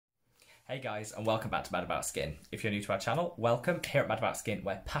Hey guys, and welcome back to Mad About Skin. If you're new to our channel, welcome. Here at Mad About Skin,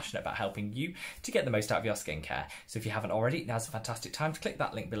 we're passionate about helping you to get the most out of your skincare. So if you haven't already, now's a fantastic time to click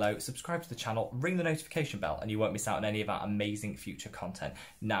that link below, subscribe to the channel, ring the notification bell, and you won't miss out on any of our amazing future content.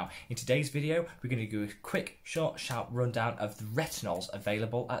 Now, in today's video, we're going to do a quick, short, sharp rundown of the retinols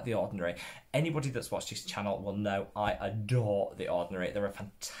available at The Ordinary. Anybody that's watched this channel will know I adore The Ordinary. They're a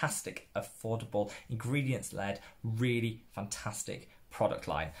fantastic, affordable, ingredients-led, really fantastic product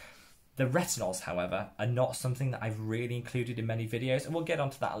line. The retinols, however, are not something that I've really included in many videos, and we'll get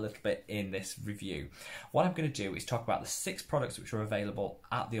onto that a little bit in this review. What I'm going to do is talk about the 6 products which are available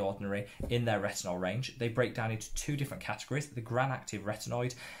at The Ordinary in their retinol range. They break down into 2 different categories, the Granactive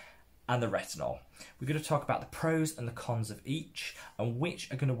Retinoid and the Retinol. We're going to talk about the pros and the cons of each, and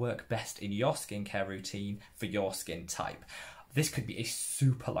which are going to work best in your skincare routine for your skin type. This could be a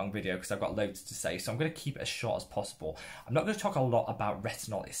super long video because I've got loads to say, so I'm going to keep it as short as possible. I'm not going to talk a lot about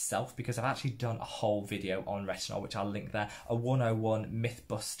retinol itself because I've actually done a whole video on retinol, which I'll link there, a 101 myth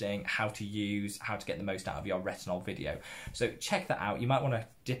busting, how to use, how to get the most out of your retinol video. So check that out. You might want to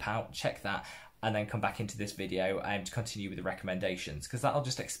dip out, check that, and then come back into this video and continue with the recommendations, because that'll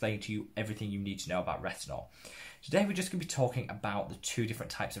just explain to you everything you need to know about retinol. Today we're just going to be talking about the 2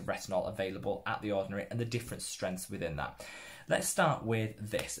 different types of retinol available at The Ordinary and the different strengths within that. Let's start with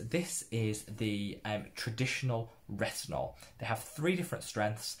this. This is the traditional retinol. They have 3 different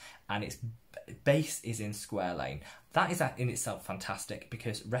strengths and its base is in Squarlane. That is in itself fantastic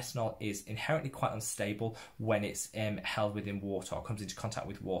because retinol is inherently quite unstable when it's held within water or comes into contact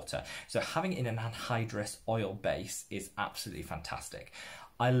with water. So having it in an anhydrous oil base is absolutely fantastic.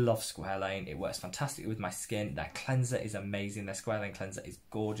 I love Squarlane. It works fantastically with my skin. Their cleanser is amazing. Their Squarlane cleanser is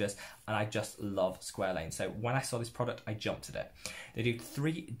gorgeous, and I just love Squarlane. So when I saw this product, I jumped at it. They do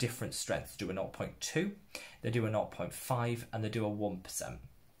 3 different strengths. They do a 0.2, they do a 0.5, and they do a 1%.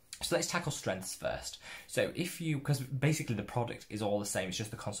 So let's tackle strengths first. So if you, because basically the product is all the same, it's just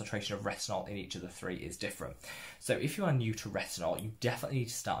the concentration of retinol in each of the 3 is different. So if you are new to retinol, you definitely need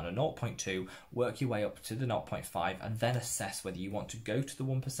to start on a 0.2, work your way up to the 0.5, and then assess whether you want to go to the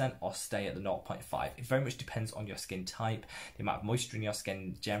 1% or stay at the 0.5. It very much depends on your skin type, the amount of moisture in your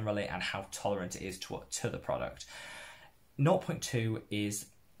skin generally, and how tolerant it is to the product. 0.2 is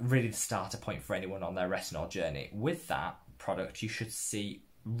really the starter point for anyone on their retinol journey. With that product, you should see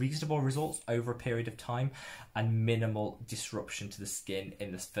reasonable results over a period of time and minimal disruption to the skin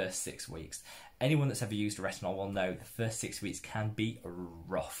in the first 6 weeks. Anyone that's ever used a retinol will know the first 6 weeks can be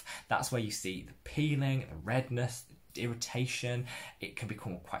rough. That's where you see the peeling, the redness, the irritation. It can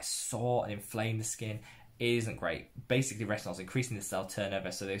become quite sore and inflame the skin. It isn't great. Basically, retinol is increasing the cell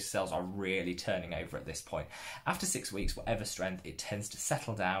turnover, so those cells are really turning over at this point. After 6 weeks, whatever strength, it tends to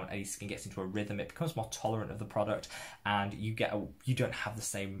settle down and your skin gets into a rhythm. It becomes more tolerant of the product, and you don't have the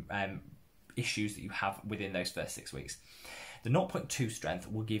same issues that you have within those first 6 weeks. The 0.2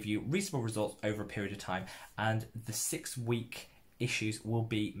 strength will give you reasonable results over a period of time, and the 6-week issues will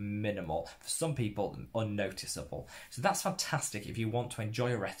be minimal. For some people, unnoticeable. So that's fantastic if you want to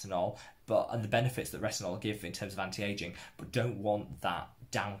enjoy a retinol, and the benefits that retinol give in terms of anti-aging, but don't want that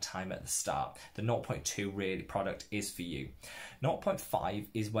downtime at the start. The 0.2 really product is for you. 0.5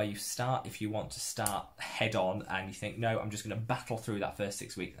 is where you start if you want to start head on and you think, no, I'm just going to battle through that first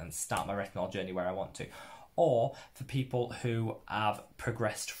 6 weeks and start my retinol journey where I want to. Or for people who have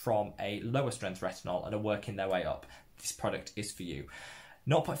progressed from a lower strength retinol and are working their way up, this product is for you.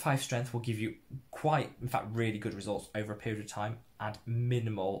 0.5 strength will give you in fact, really good results over a period of time and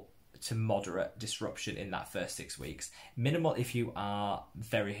minimal to moderate disruption in that first 6 weeks. Minimal if you are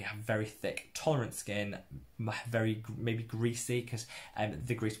have very thick, tolerant skin, maybe greasy, because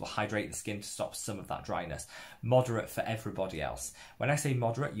the grease will hydrate the skin to stop some of that dryness. Moderate for everybody else. When I say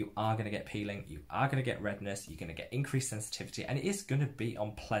moderate, you are going to get peeling, you are going to get redness, you're going to get increased sensitivity, and it is going to be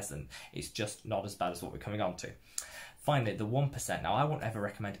unpleasant. It's just not as bad as what we're coming on to. Finally, the 1%. Now, I won't ever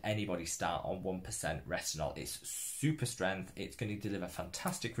recommend anybody start on 1% retinol. It's super strength. It's going to deliver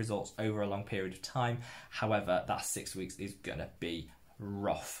fantastic results over a long period of time. However, that 6 weeks is going to be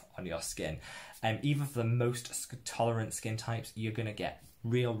rough on your skin. Even for the most tolerant skin types, you're going to get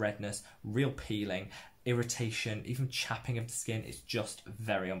real redness, real peeling, irritation, even chapping of the skin. Is just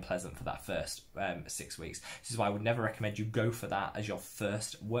very unpleasant for that first 6 weeks. This is why I would never recommend you go for that as your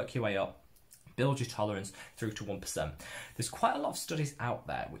first. Work your way up, build your tolerance through to 1%. There's quite a lot of studies out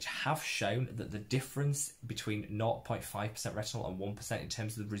there which have shown that the difference between 0.5% retinol and 1% in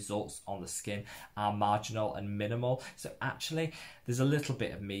terms of the results on the skin are marginal and minimal. So actually, there's a little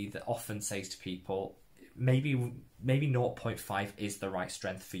bit of me that often says to people, maybe 0.5 is the right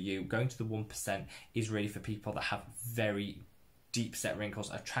strength for you. Going to the 1% is really for people that have very deep set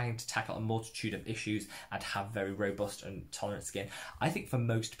wrinkles, are trying to tackle a multitude of issues and have very robust and tolerant skin, I think for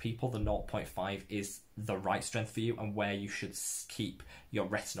most people the 0.5 is the right strength for you and where you should keep your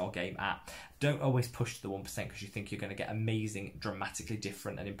retinol game at. Don't always push to the 1% because you think you're going to get amazing, dramatically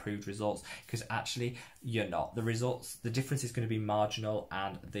different and improved results, because actually you're not. The difference is going to be marginal,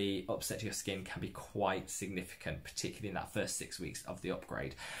 and the upset to your skin can be quite significant, particularly in that first 6 weeks of the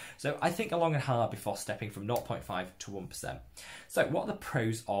upgrade. So I think long and hard before stepping from 0.5 to 1%. So what are the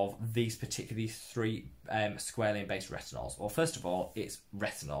pros of these particularly three squalane based retinols? Well, first of all, it's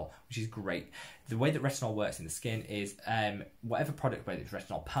retinol, which is great. The way that retinol works in the skin is whatever product, whether it's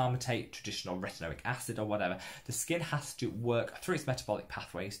retinol palmitate, traditional retinoic acid or whatever, the skin has to work through its metabolic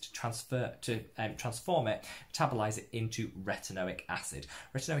pathways to transform it, metabolize it into retinoic acid.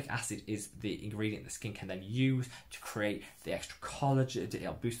 Retinoic acid is the ingredient the skin can then use to create the extra collagen.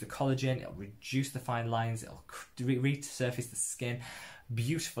 It'll boost the collagen, it'll reduce the fine lines, it'll resurface the skin.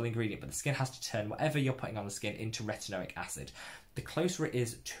 Beautiful ingredient, but the skin has to turn whatever you're putting on the skin into retinoic acid. The closer it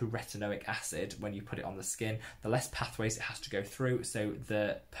is to retinoic acid when you put it on the skin, the less pathways it has to go through, so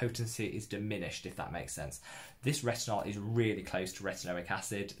the potency is diminished, if that makes sense. This retinol is really close to retinoic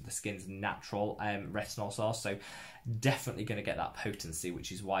acid, the skin's natural retinol source, so definitely going to get that potency,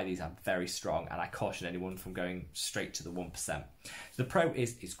 which is why these are very strong, and I caution anyone from going straight to the 1%. So the pro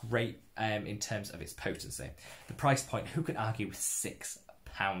is great in terms of its potency. The price point, who can argue with £6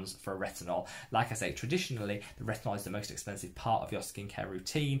 for a retinol? Like I say, traditionally the retinol is the most expensive part of your skincare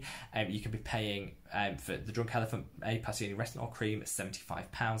routine. You can be paying for the Drunk Elephant A-Pacioni retinol cream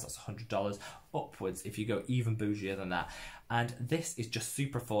 £75, that's $100 upwards if you go even bougier than that. And this is just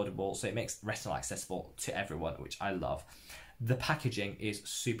super affordable, so it makes retinol accessible to everyone, which I love. The packaging is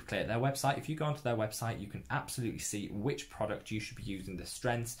super clear. Their website, if you go onto their website, you can absolutely see which product you should be using, the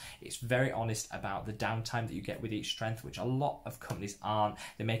strengths. It's very honest about the downtime that you get with each strength, which a lot of companies aren't.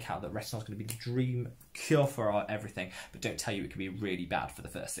 They make out that retinol is going to be the dream cure for everything, but don't tell you it can be really bad for the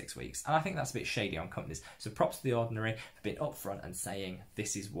first 6 weeks. And I think that's a bit shady on companies. So props to The Ordinary for being upfront and saying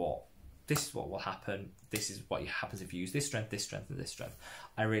this is what will happen. This is what happens if you use this strength, and this strength.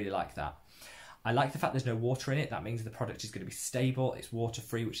 I really like that. I like the fact there's no water in it. That means the product is going to be stable. It's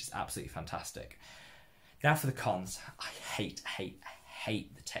water-free, which is absolutely fantastic. Now for the cons. I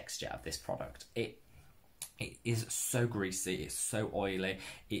hate the texture of this product. It is so greasy. It's so oily.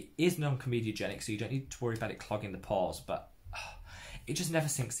 It is non-comedogenic, so you don't need to worry about it clogging the pores, but it just never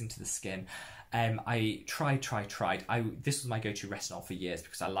sinks into the skin. I tried. This was my go-to retinol for years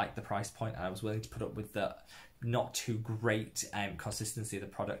because I liked the price point and I was willing to put up with the not too great consistency of the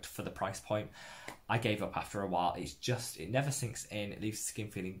product for the price point. I gave up after a while. It never sinks in. It leaves the skin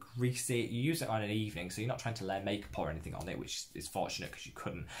feeling greasy. You use it on an evening, so you're not trying to layer makeup or anything on it, which is fortunate because you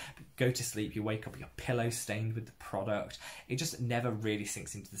couldn't. But go to sleep, you wake up, your pillow stained with the product. It just never really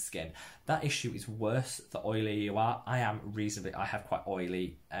sinks into the skin. That issue is worse the oilier you are. I have quite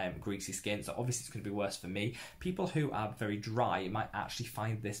oily, greasy skin, so obviously it's going to be worse for me. People who are very dry might actually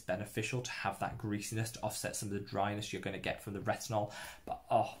find this beneficial to have that greasiness to offset some of the dryness you're going to get from the retinol. But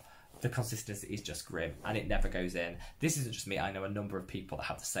the consistency is just grim and it never goes in. This isn't just me. I know a number of people that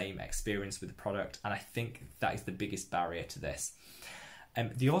have the same experience with the product, and I think that is the biggest barrier to this.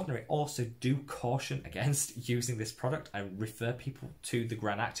 The Ordinary also do caution against using this product and refer people to the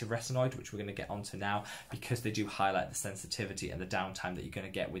Granactive Retinoid, which we're going to get onto now, because they do highlight the sensitivity and the downtime that you're going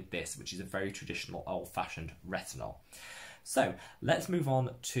to get with this, which is a very traditional old-fashioned retinol. So let's move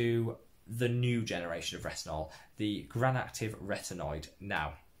on to the new generation of retinol, the Granactive Retinoid.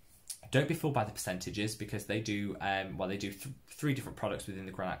 Now, don't be fooled by the percentages, because they do, three different products within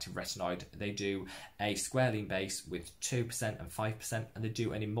the Granactive Retinoid. They do a squalane base with 2% and 5%, and they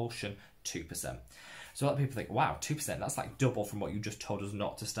do an emulsion 2%. So a lot of people think, wow, 2%, that's like double from what you just told us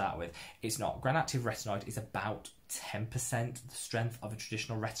not to start with. It's not. Granactive Retinoid is about 10% the strength of a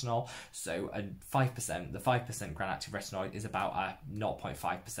traditional retinol. So the 5% Granactive Retinoid is about a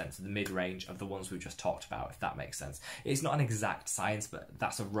 0.5%, so the mid-range of the ones we've just talked about, if that makes sense. It's not an exact science, but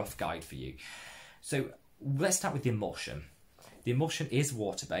that's a rough guide for you. So let's start with the emulsion. The emulsion is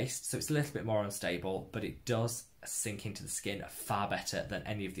water-based, so it's a little bit more unstable, but it does sink into the skin far better than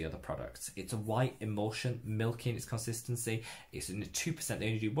any of the other products. It's a white emulsion, milky in its consistency. It's in 2%. They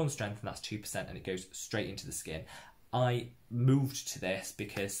only do one strength, and that's 2%, and it goes straight into the skin. I moved to this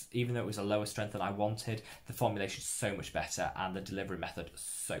because even though it was a lower strength than I wanted, the formulation is so much better and the delivery method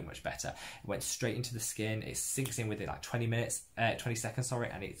so much better. It went straight into the skin. It sinks in within like 20 seconds, sorry,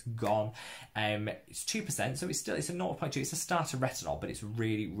 and it's gone. It's 2%, so it's a 0.2. It's a starter retinol, but it's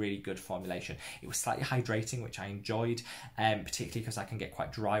really, really good formulation. It was slightly hydrating, which I enjoyed, particularly because I can get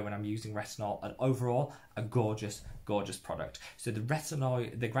quite dry when I'm using retinol. And overall, a gorgeous, gorgeous product. So the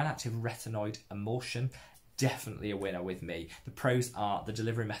Granactive Retinoid emulsion, definitely a winner with me. The pros are the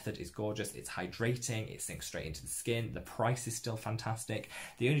delivery method is gorgeous, it's hydrating, it sinks straight into the skin, the price is still fantastic.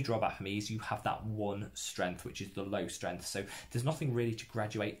 The only drawback for me is you have that one strength, which is the low strength, so there's nothing really to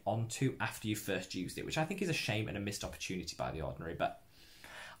graduate onto after you first used it, which I think is a shame and a missed opportunity by The Ordinary, but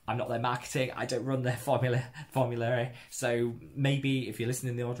I'm not their marketing, I don't run their formulary, so maybe if you're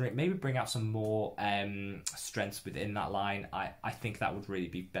listening to The Ordinary, maybe bring out some more strengths within that line. I think that would really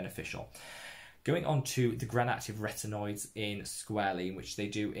be beneficial. Going on to the Granactive Retinoids in Squarlane, which they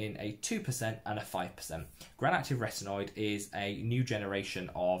do in a 2% and a 5%. Granactive Retinoid is a new generation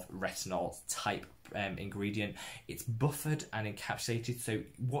of retinol type ingredient. It's buffered and encapsulated, so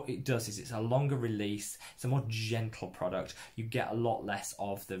what it does is it's a longer release, it's a more gentle product. You get a lot less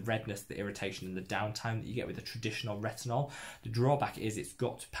of the redness, the irritation and the downtime that you get with a traditional retinol. The drawback is it's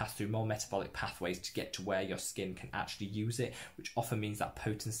got to pass through more metabolic pathways to get to where your skin can actually use it, which often means that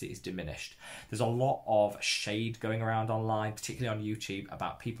potency is diminished. There's a lot of shade going around online, particularly on YouTube,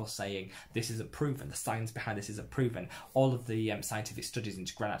 about people saying this isn't proven, the science behind this isn't proven. All of the scientific studies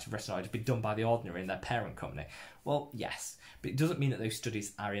into Granactive Retinoid have been done by The Ordinary in their parent company. Well, yes, but it doesn't mean that those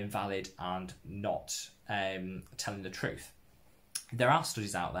studies are invalid and not telling the truth. There are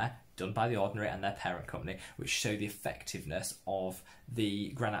studies out there done by The Ordinary and their parent company which show the effectiveness of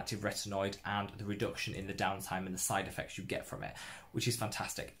the Granactive Retinoid and the reduction in the downtime and the side effects you get from it, which is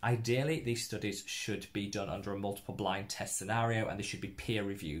fantastic. Ideally, these studies should be done under a multiple blind test scenario and they should be peer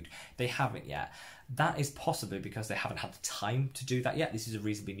reviewed. They haven't yet. That is possibly because they haven't had the time to do that yet. This is a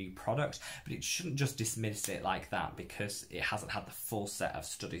reasonably new product, but it shouldn't just dismiss it like that because it hasn't had the full set of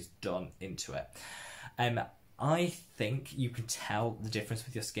studies done into it. I think you can tell the difference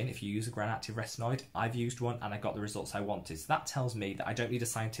with your skin if you use a Granactive Retinoid. I've used one and I got the results I wanted. So that tells me that I don't need a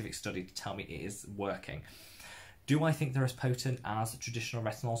scientific study to tell me it is working. Do I think they're as potent as traditional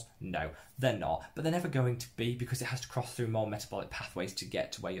retinols? No, they're not. But they're never going to be because it has to cross through more metabolic pathways to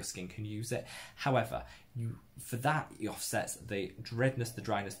get to where your skin can use it. However, for that, it offsets the redness, the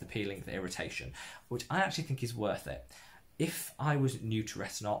dryness, the peeling, the irritation, which I actually think is worth it. If I was new to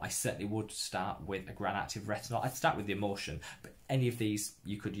retinol, I certainly would start with a Granactive Retinol. I'd start with the emulsion, but any of these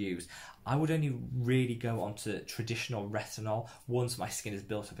you could use. I would only really go on to traditional retinol once my skin has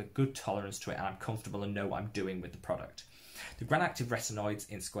built up a good tolerance to it and I'm comfortable and know what I'm doing with the product. The Granactive Retinoids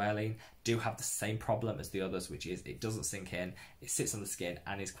in Squarlane do have the same problem as the others, which is it doesn't sink in, it sits on the skin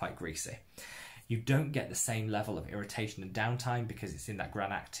and is quite greasy. You don't get the same level of irritation and downtime because it's in that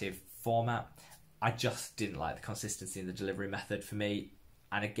Granactive format. I just didn't like the consistency and the delivery method for me.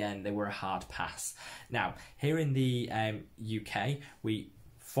 And again, they were a hard pass. Now, here in the UK, we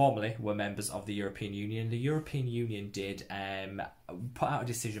formerly were members of the European Union. The European Union did put out a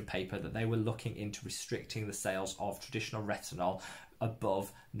decision paper that they were looking into restricting the sales of traditional retinol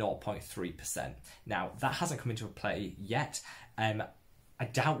above 0.3%. Now, that hasn't come into play yet. I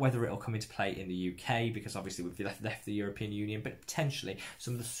doubt whether it'll come into play in the UK because obviously we've left the European Union, but potentially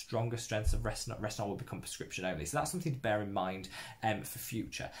some of the stronger strengths of retinol will become prescription only. So that's something to bear in mind for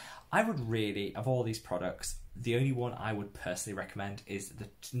future. I would really, of all these products, the only one I would personally recommend is the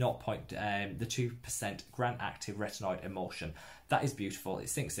 2% Granactive Retinoid emulsion. That is beautiful, it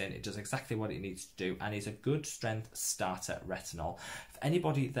sinks in, it does exactly what it needs to do, and is a good strength starter retinol. For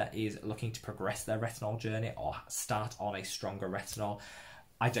anybody that is looking to progress their retinol journey or start on a stronger retinol,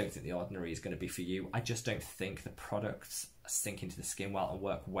 I don't think The Ordinary is going to be for you. I just don't think the products sink into the skin well and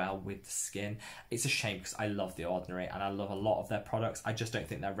work well with the skin. It's a shame because I love The Ordinary and I love a lot of their products. I just don't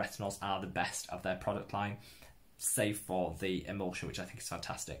think their retinols are the best of their product line, save for the emulsion, which I think is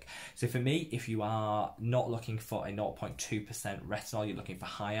fantastic. So for me, if you are not looking for a 0.2% retinol, you're looking for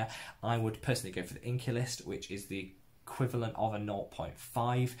higher, I would personally go for the Inculist, which is the equivalent of a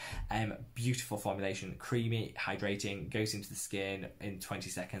 0.5. Beautiful formulation, creamy, hydrating, goes into the skin in 20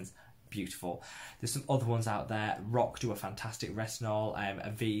 seconds. Beautiful. There's some other ones out there. Rock do a fantastic retinol.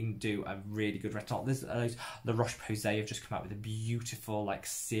 Avene do a really good retinol. There's La Roche-Posay have just come out with a beautiful like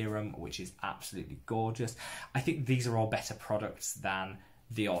serum, which is absolutely gorgeous. I think these are all better products than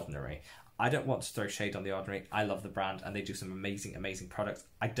The Ordinary. I don't want to throw shade on The Ordinary. I love the brand and they do some amazing, amazing products.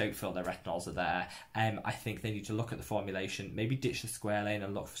 I don't feel their retinols are there. I think they need to look at the formulation, maybe ditch the Squarlane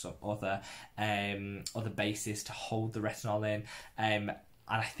and look for some other bases to hold the retinol in. And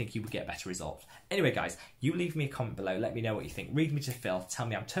I think you would get better results. Anyway, guys, you leave me a comment below. Let me know what you think. Read me to Phil. Tell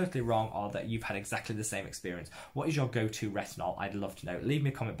me I'm totally wrong or that you've had exactly the same experience. What is your go-to retinol? I'd love to know. Leave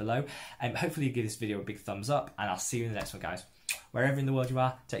me a comment below. Hopefully you give this video a big thumbs up, and I'll see you in the next one, guys. Wherever in the world you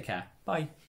are, take care. Bye.